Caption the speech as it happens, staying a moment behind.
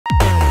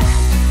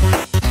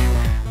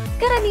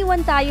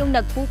karaniwan tayong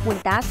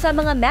nagpupunta sa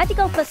mga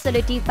medical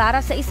facility para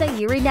sa isang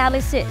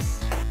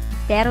urinalysis.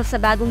 Pero sa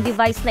bagong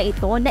device na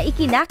ito na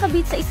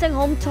ikinakabit sa isang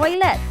home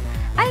toilet,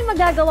 ay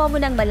magagawa mo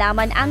nang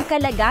malaman ang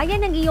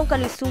kalagayan ng iyong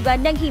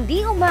kalusugan nang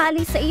hindi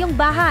umaalis sa iyong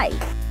bahay.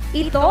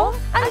 Ito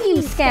ang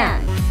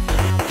U-Scan.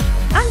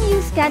 Ang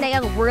U-Scan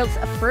ay ang world's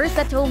first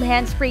at-home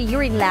hand-spray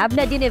urine lab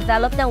na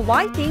dinevelop ng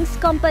Withings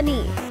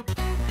company.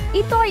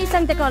 Ito ay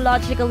isang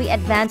technologically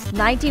advanced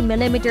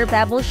 90mm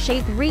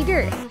pebble-shaped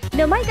reader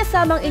na may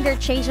kasamang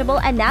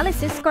interchangeable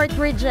analysis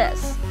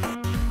cartridges.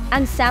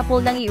 Ang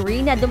sample ng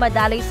urine na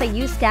dumadaloy sa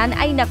U-Scan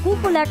ay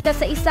nakukolekta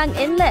sa isang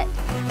inlet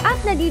at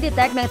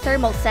nadidetect ng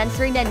thermal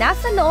sensor na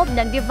nasa loob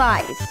ng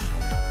device.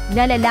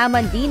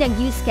 Nalalaman din ng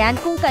U-Scan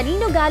kung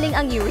kanino galing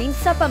ang urine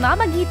sa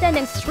pamamagitan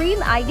ng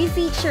Stream ID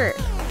feature.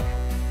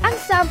 Ang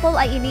sample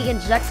ay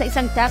ini-inject sa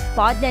isang test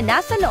pod na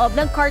nasa loob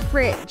ng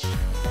cartridge.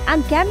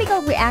 Ang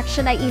chemical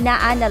reaction ay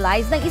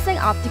ina-analyze ng isang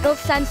optical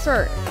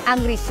sensor.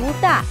 Ang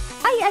resulta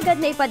ay agad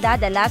na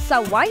ipadadala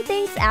sa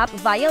Withings app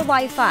via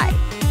Wi-Fi.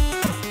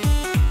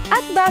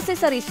 At base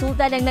sa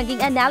resulta ng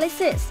naging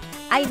analysis,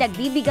 ay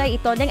nagbibigay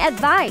ito ng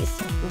advice,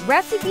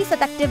 recipes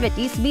at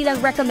activities bilang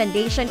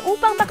recommendation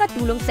upang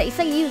makatulong sa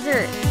isang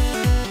user.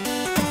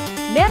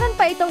 Meron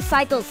pa itong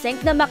cycle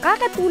sync na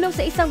makakatulong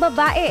sa isang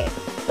babae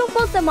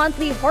tungkol sa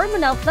monthly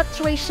hormonal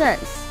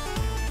fluctuations.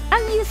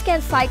 Ang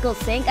U-Scan Cycle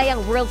Sync ay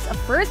ang world's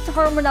first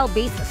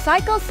hormonal-based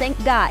cycle sync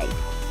guide.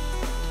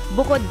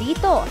 Bukod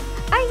dito,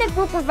 ay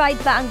nagpo-provide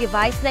pa ang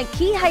device ng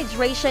key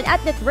hydration at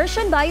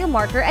nutrition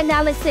biomarker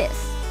analysis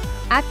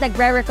at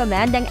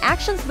nagre-recommend ng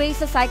actions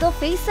based sa cycle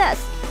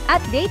phases at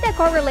data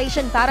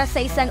correlation para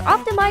sa isang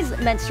optimized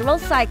menstrual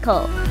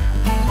cycle.